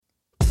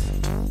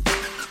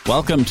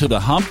Welcome to the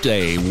Hump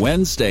Day,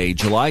 Wednesday,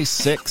 July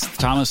 6th.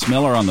 Thomas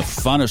Miller on the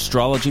Fun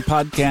Astrology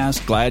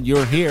Podcast. Glad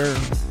you're here.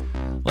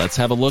 Let's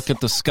have a look at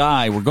the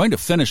sky. We're going to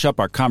finish up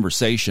our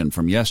conversation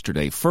from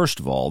yesterday, first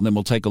of all, and then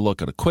we'll take a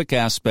look at a quick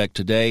aspect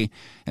today,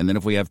 and then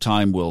if we have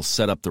time, we'll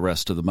set up the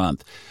rest of the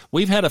month.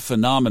 We've had a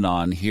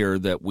phenomenon here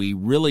that we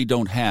really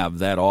don't have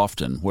that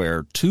often,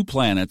 where two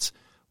planets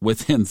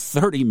within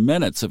 30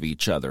 minutes of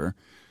each other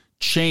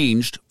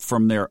changed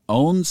from their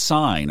own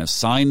sign, a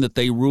sign that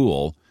they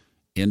rule,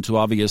 into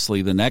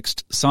obviously the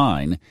next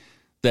sign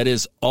that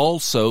is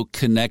also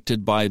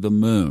connected by the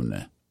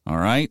moon. All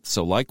right?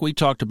 So like we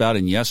talked about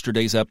in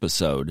yesterday's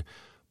episode,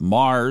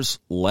 Mars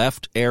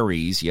left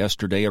Aries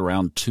yesterday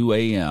around 2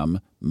 a.m.,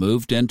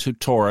 moved into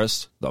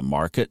Taurus. The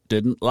market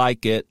didn't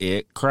like it.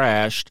 It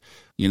crashed.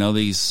 You know,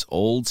 these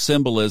old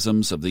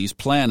symbolisms of these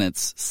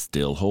planets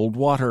still hold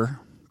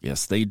water.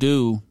 Yes, they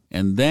do.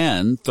 And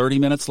then, 30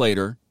 minutes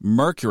later,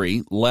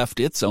 Mercury left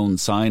its own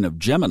sign of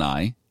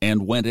Gemini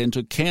and went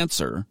into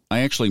Cancer.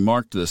 I actually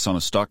marked this on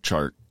a stock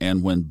chart,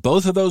 and when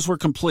both of those were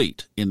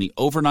complete in the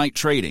overnight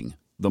trading,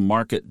 the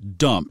market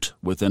dumped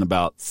within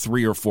about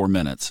 3 or 4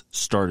 minutes,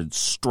 started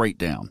straight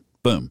down.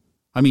 Boom.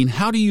 I mean,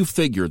 how do you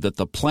figure that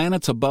the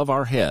planets above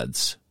our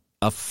heads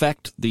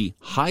affect the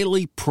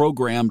highly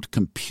programmed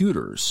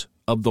computers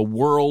of the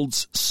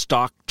world's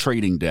stock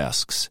trading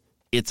desks?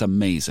 It's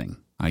amazing.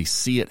 I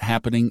see it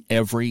happening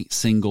every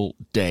single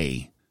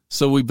day.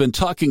 So we've been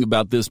talking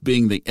about this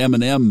being the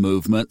M&M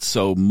movement.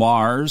 So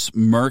Mars,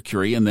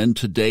 Mercury, and then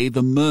today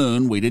the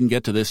moon. We didn't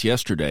get to this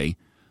yesterday.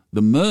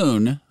 The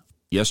moon,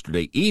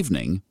 yesterday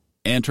evening,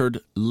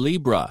 entered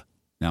Libra.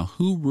 Now,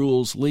 who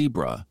rules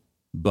Libra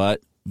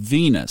but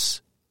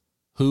Venus?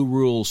 Who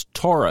rules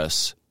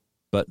Taurus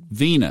but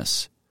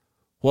Venus?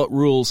 What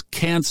rules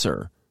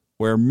Cancer,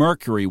 where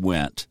Mercury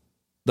went?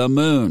 The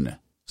moon.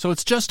 So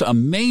it's just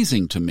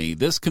amazing to me,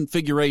 this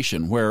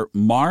configuration where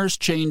Mars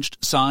changed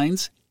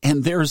signs,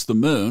 and there's the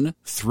moon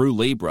through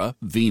Libra,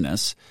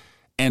 Venus,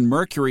 and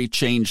Mercury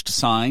changed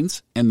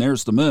signs, and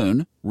there's the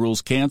moon,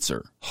 rules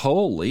Cancer.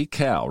 Holy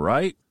cow,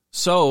 right?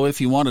 So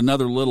if you want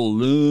another little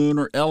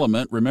lunar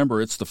element,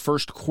 remember it's the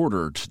first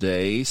quarter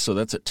today, so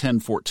that's at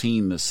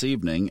 10:14 this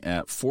evening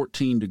at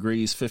 14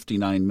 degrees,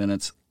 59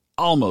 minutes,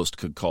 almost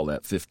could call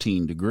that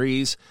 15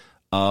 degrees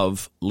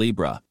of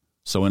Libra.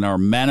 So in our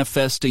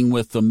manifesting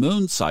with the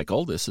moon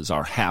cycle, this is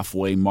our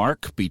halfway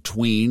mark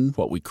between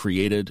what we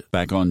created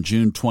back on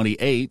June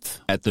 28th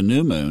at the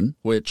new moon,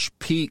 which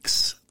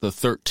peaks the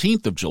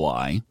 13th of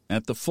July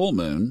at the full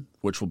moon,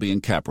 which will be in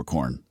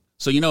Capricorn.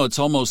 So, you know, it's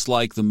almost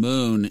like the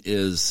moon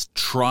is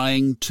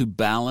trying to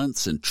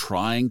balance and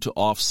trying to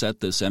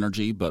offset this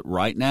energy, but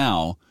right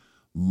now,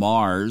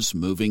 Mars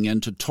moving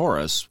into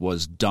Taurus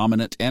was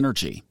dominant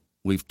energy.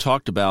 We've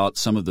talked about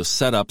some of the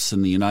setups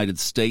in the United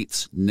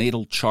States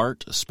natal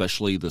chart,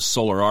 especially the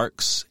solar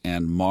arcs,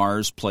 and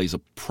Mars plays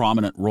a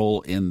prominent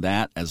role in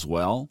that as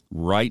well.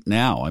 Right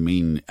now,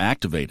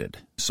 activated.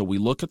 So we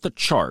look at the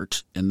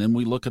chart, and then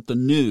we look at the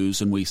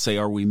news, and we say,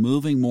 are we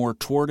moving more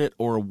toward it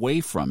or away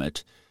from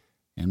it?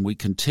 And we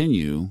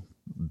continue,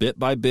 bit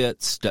by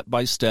bit, step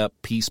by step,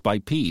 piece by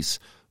piece,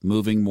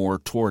 moving more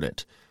toward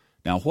it.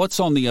 Now, what's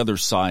on the other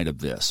side of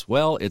this?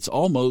 Well, it's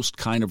almost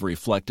kind of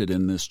reflected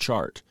in this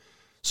chart.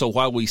 So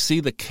while we see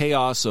the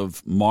chaos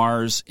of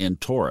Mars in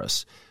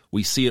Taurus,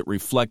 we see it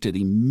reflected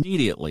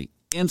immediately,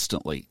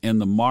 instantly in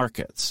the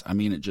markets.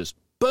 It just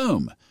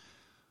boom.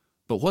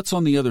 But what's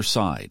on the other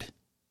side?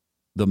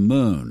 The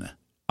moon,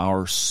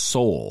 our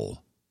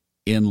soul,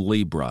 in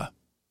Libra.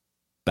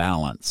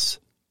 Balance,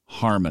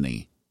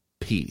 harmony,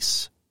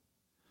 peace.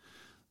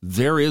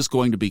 There is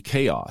going to be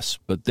chaos,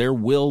 but there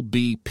will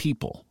be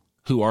people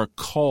who are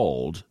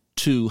called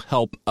to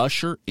help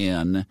usher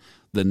in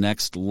the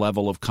next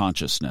level of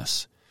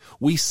consciousness.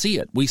 We see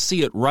it. We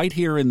see it right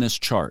here in this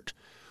chart.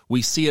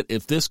 We see it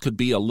if this could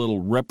be a little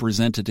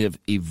representative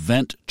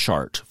event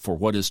chart for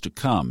what is to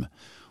come.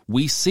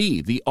 We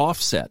see the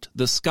offset.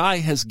 The sky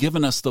has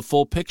given us the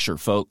full picture,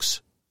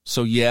 folks.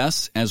 So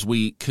yes, as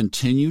we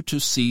continue to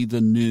see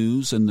the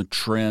news and the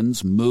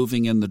trends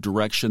moving in the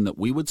direction that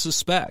we would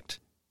suspect,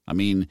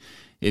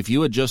 if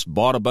you had just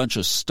bought a bunch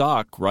of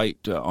stock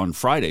on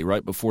Friday,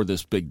 right before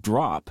this big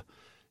drop,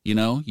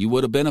 you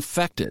would have been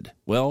affected.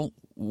 Well,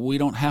 we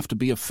don't have to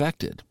be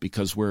affected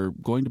because we're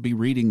going to be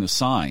reading the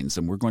signs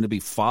and we're going to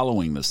be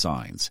following the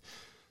signs.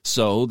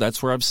 So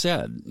that's where I've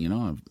said,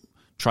 I've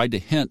tried to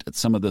hint at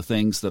some of the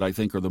things that I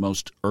think are the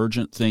most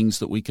urgent things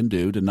that we can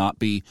do to not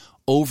be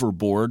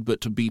overboard,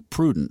 but to be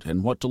prudent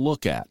and what to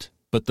look at.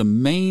 But the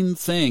main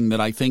thing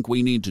that I think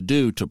we need to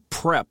do to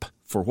prep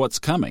for what's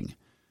coming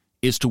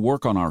is to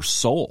work on our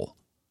soul,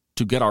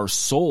 to get our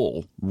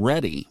soul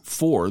ready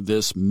for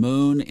this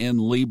moon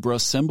in Libra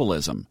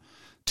symbolism,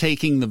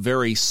 taking the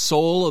very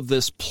soul of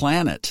this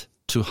planet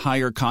to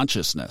higher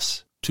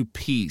consciousness, to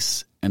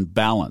peace and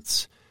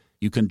balance.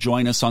 You can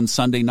join us on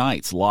Sunday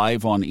nights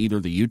live on either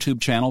the YouTube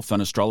channel,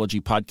 Fun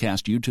Astrology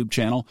Podcast YouTube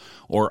channel,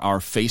 or our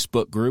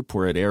Facebook group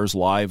where it airs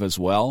live as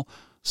well.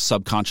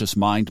 Subconscious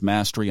Mind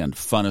Mastery and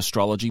Fun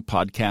Astrology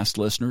podcast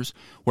listeners,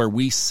 where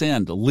we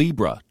send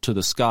Libra to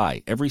the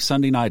sky every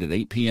Sunday night at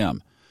 8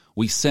 p.m.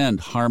 We send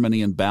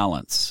harmony and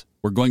balance.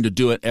 We're going to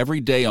do it every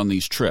day on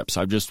these trips.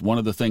 One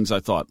of the things I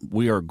thought,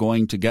 we are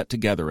going to get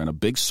together in a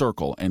big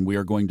circle and we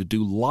are going to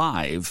do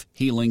live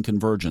healing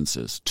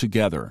convergences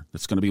together.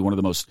 It's going to be one of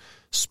the most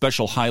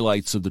special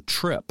highlights of the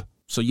trip.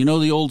 So you know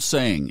the old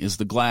saying, is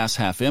the glass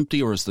half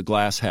empty or is the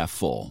glass half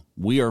full?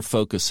 We are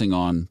focusing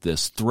on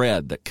this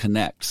thread that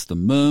connects the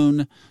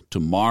moon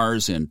to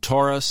Mars in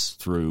Taurus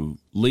through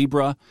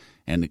Libra,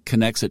 and it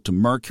connects it to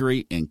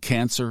Mercury in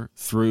Cancer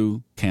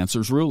through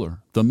Cancer's ruler,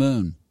 the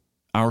moon.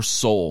 Our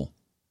soul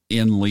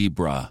in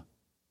Libra.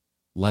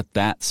 Let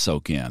that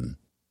soak in.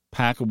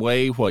 Pack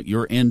away what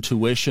your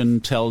intuition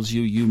tells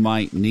you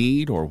might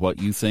need or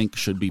what you think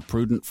should be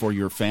prudent for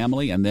your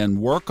family, and then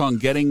work on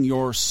getting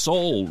your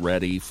soul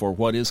ready for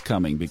what is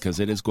coming, because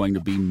it is going to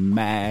be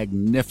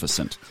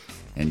magnificent.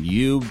 And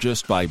you,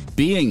 just by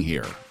being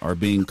here, are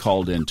being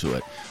called into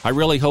it. I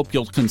really hope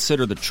you'll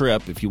consider the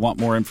trip. If you want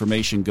more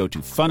information, go to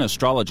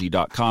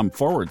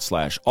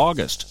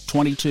funastrology.com/August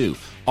 22,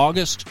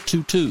 August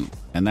 22,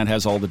 and that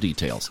has all the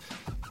details.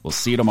 We'll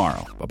see you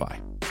tomorrow.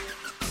 Bye-bye.